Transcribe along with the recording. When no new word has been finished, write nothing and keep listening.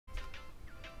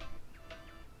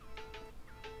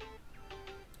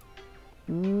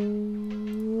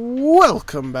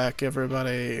Welcome back,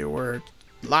 everybody. We're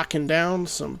locking down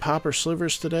some Pauper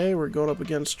Slivers today. We're going up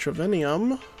against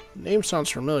Trevinium. Name sounds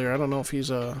familiar. I don't know if he's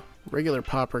a regular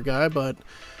Pauper guy, but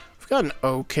we've got an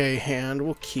okay hand.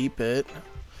 We'll keep it.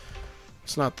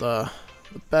 It's not the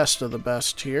best of the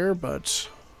best here, but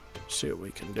see what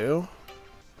we can do.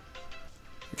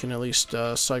 We can at least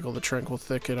cycle the Tranquil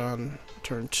Thicket on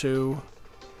turn 2.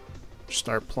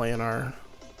 Start playing our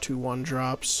 2/1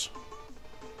 drops.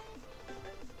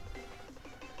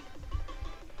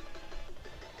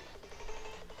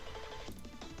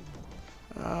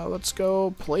 Let's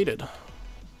go plated.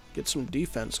 Get some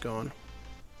defense going.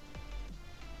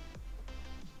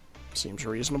 Seems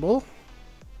reasonable.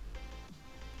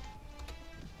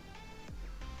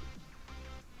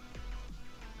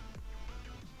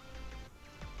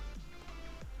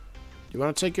 You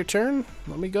want to take your turn?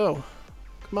 Let me go.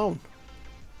 Come on.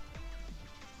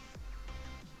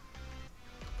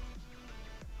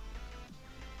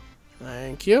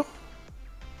 Thank you.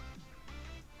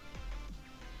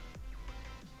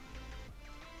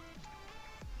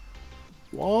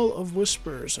 Wall of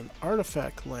Whispers, an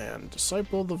artifact land.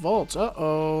 Disciple of the Vault.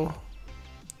 Uh-oh.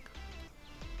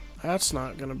 That's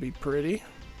not gonna be pretty.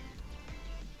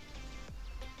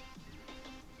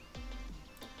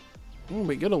 Ooh,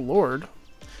 we get a Lord.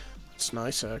 That's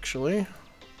nice, actually.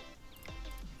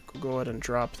 We'll go ahead and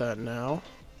drop that now.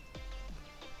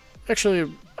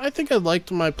 Actually, I think I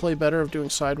liked my play better of doing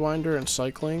Sidewinder and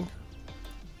cycling,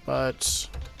 but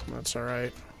that's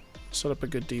alright. Set up a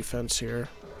good defense here.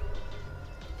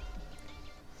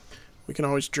 We can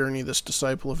always journey this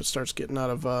Disciple if it starts getting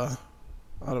out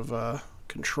of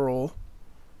control.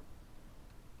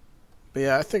 But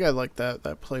yeah, I think I like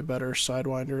that play better.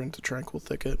 Sidewinder into Tranquil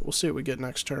Thicket. We'll see what we get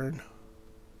next turn.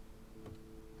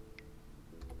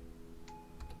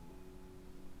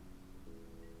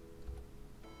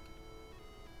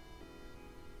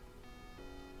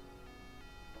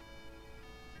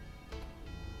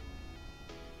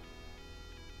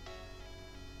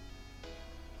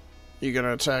 You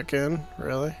gonna attack in?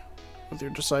 Really? With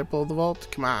your Disciple of the Vault?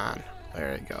 Come on.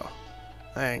 There you go.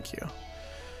 Thank you.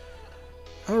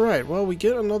 Alright, well, we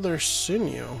get another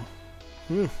Sinew.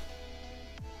 I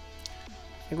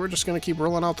think we're just gonna keep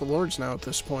rolling out the Lords now at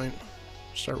this point.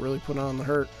 Start really putting on the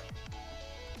hurt.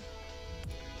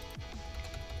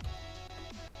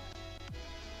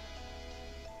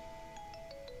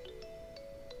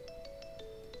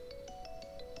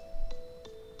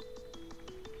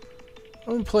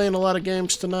 I've been playing a lot of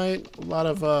games tonight, a lot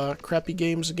of crappy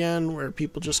games again, where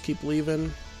people just keep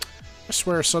leaving. I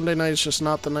swear, Sunday night is just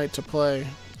not the night to play.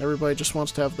 Everybody just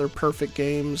wants to have their perfect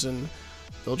games, and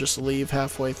they'll just leave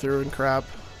halfway through and crap.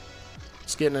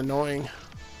 It's getting annoying.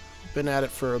 Been at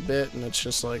it for a bit, and it's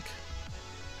just like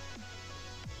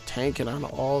tanking on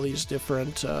all these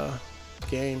different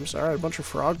games. Alright, a bunch of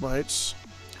Frogmites.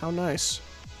 How nice.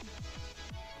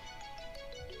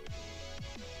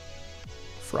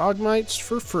 Frogmites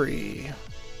for free.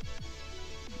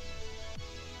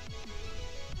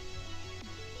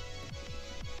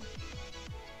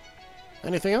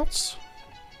 Anything else?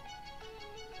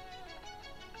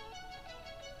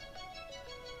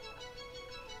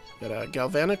 Got a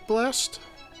Galvanic Blast.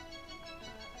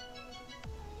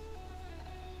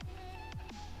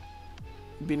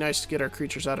 It'd be nice to get our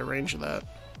creatures out of range of that.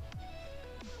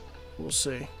 We'll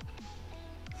see.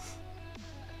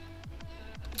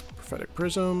 Prophetic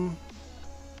Prism.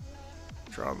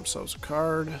 Draw themselves a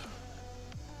card.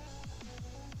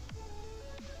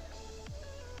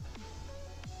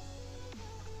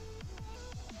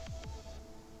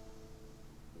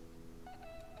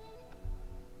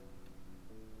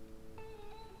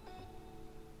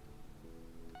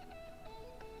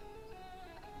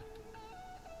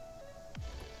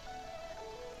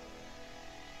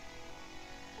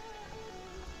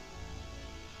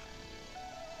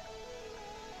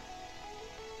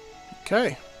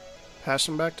 Okay, pass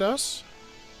him back to us?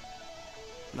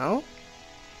 No?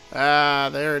 Ah,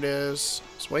 there it is.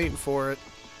 I was waiting for it.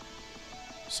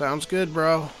 Sounds good,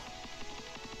 bro.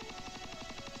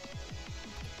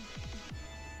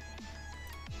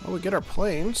 Well, we get our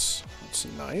planes. That's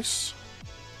nice.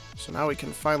 So now we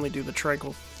can finally do the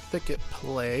Tranquil Thicket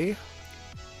play.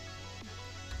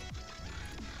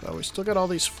 But we still got all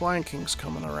these flankings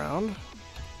coming around.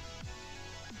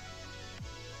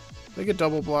 They could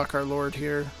double block our Lord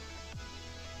here.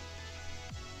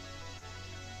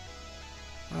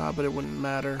 But it wouldn't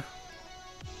matter.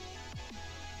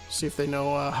 See if they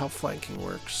know how flanking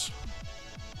works.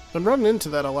 Been running into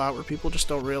that a lot where people just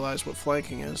don't realize what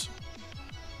flanking is.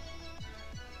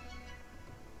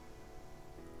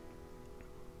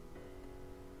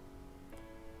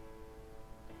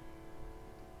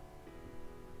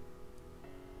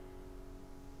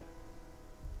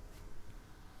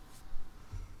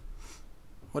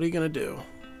 What are you going to do?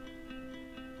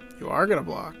 You are going to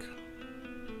block.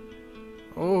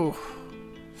 Oh.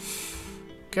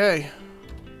 Okay.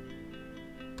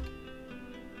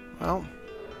 Well.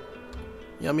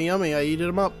 Yummy, yummy. I eated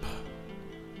them up.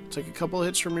 Take a couple of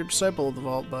hits from your Disciple of the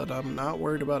Vault, but I'm not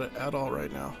worried about it at all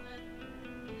right now.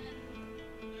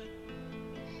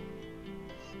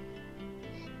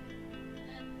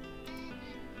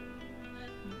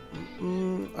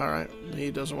 Alright,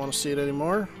 he doesn't want to see it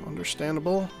anymore.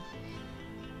 Understandable.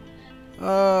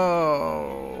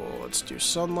 Oh, let's do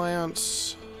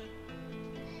Sunlance.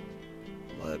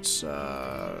 Let's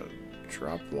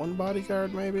drop one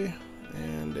bodyguard maybe,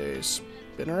 and a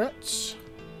Spinneret.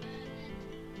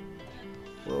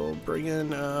 We'll bring in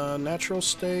natural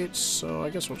states, so I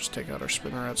guess we'll just take out our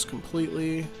Spinnerets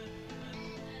completely.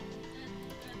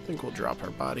 I think we'll drop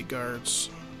our bodyguards.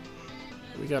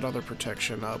 We got other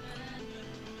protection up.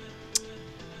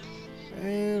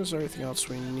 And is there anything else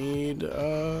we need?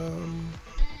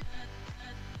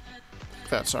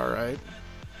 That's alright.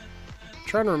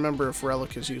 Trying to remember if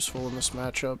Relic is useful in this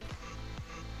matchup.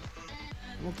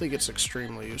 I don't think it's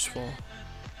extremely useful.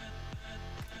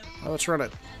 Let's run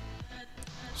it.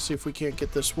 See if we can't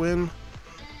get this win.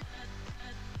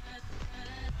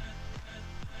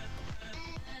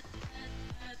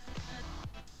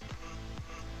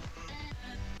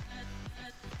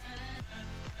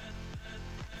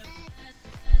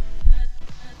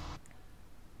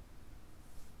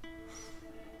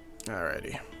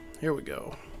 Alrighty, here we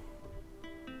go.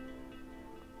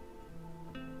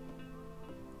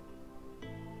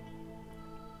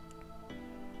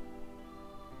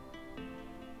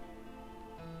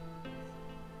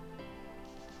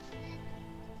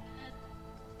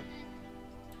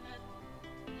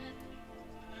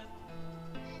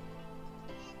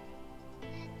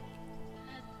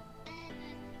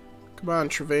 Come on,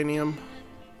 Trevanium.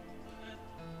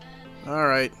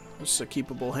 Alright, this is a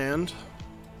keepable hand.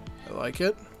 I like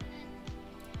it.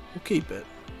 We'll keep it.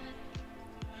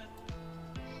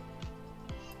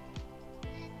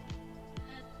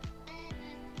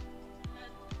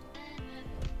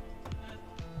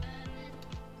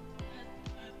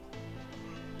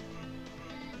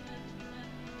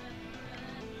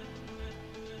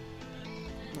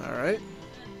 Alright.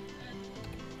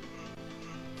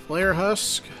 Flare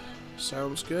Husk.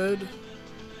 Sounds good.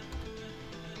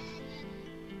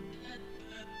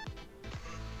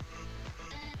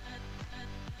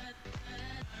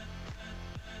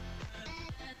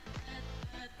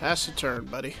 Pass the turn,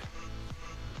 buddy.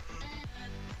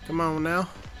 Come on now.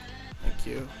 Thank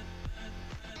you.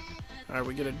 Alright,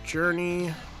 we get a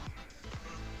journey.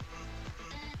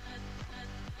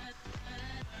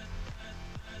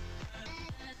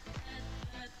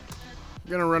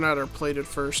 We're gonna run out our plated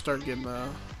first, start getting the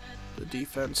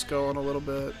defense going a little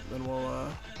bit, then we'll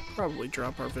probably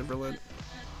drop our Viverlent.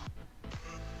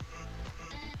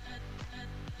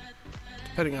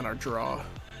 Depending on our draw.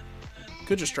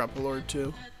 Could just drop a Lord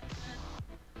too.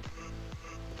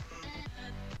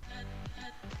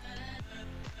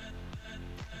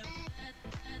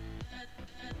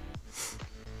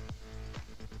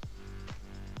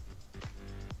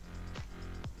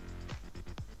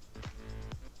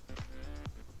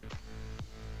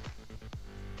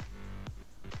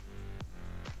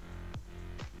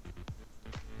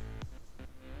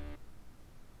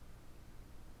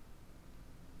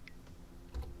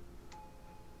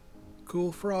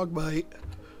 Cool frog bite.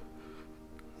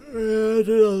 And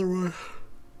another one.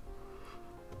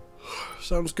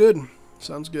 Sounds good.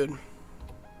 Sounds good.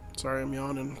 Sorry I'm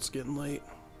yawning. It's getting late.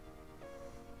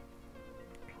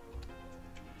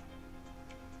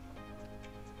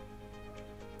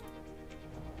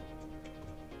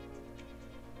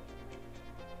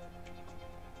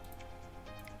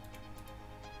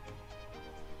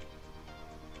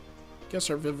 Guess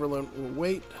our Viverlent will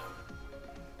wait.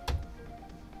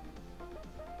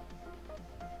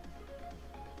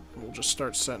 We'll just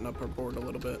start setting up our board a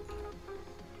little bit.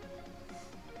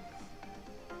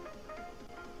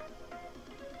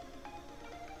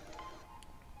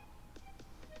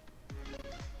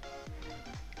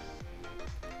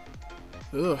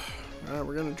 Ugh. Alright,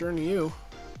 we're gonna journey you.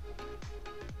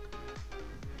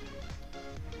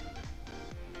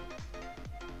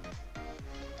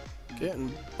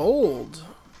 Getting bold.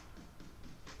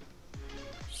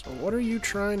 So what are you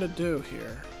trying to do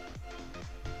here?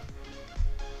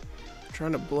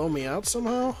 Trying to blow me out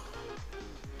somehow?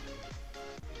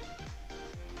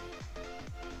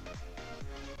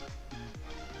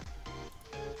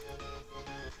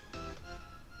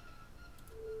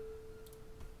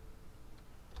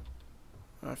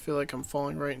 I feel like I'm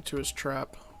falling right into his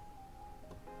trap.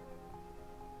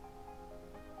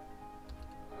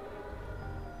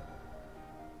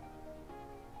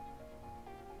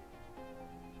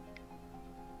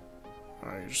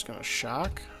 you're just gonna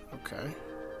shock? Okay.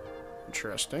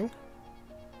 Interesting.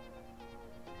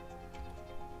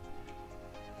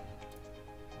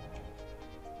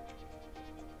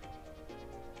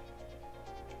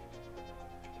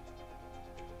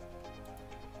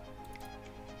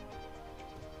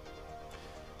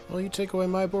 Well, you take away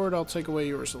my board, I'll take away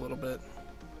yours a little bit.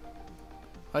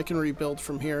 I can rebuild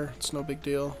from here, it's no big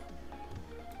deal.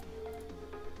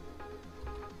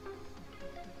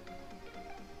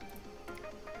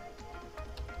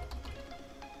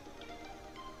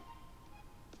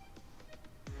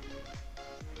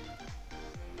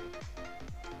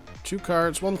 Two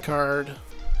cards, one card.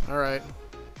 Alright.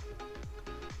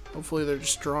 Hopefully they're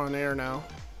just drawing air now.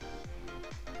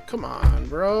 Come on,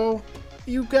 bro.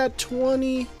 You got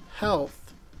 20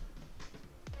 health.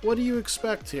 What do you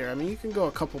expect here? I mean, you can go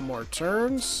a couple more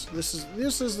turns. This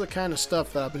is the kind of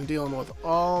stuff that I've been dealing with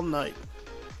all night.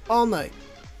 All night.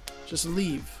 Just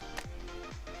leave.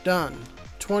 Done.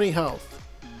 20 health.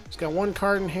 He's got one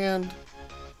card in hand.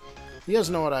 He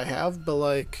doesn't know what I have, but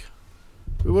like,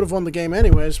 we would have won the game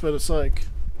anyways, but it's like,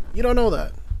 you don't know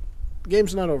that. The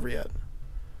game's not over yet.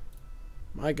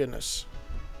 My goodness.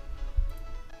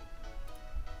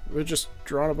 We're just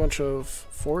drawing a bunch of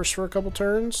force for a couple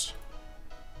turns.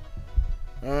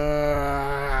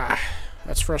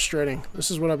 That's frustrating. This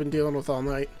is what I've been dealing with all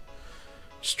night.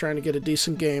 Just trying to get a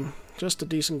decent game. Just a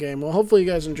decent game. Well, hopefully you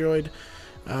guys enjoyed.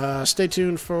 Stay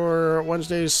tuned for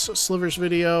Wednesday's Slivers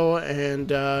video.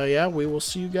 And yeah, we will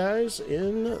see you guys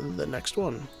in the next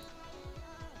one.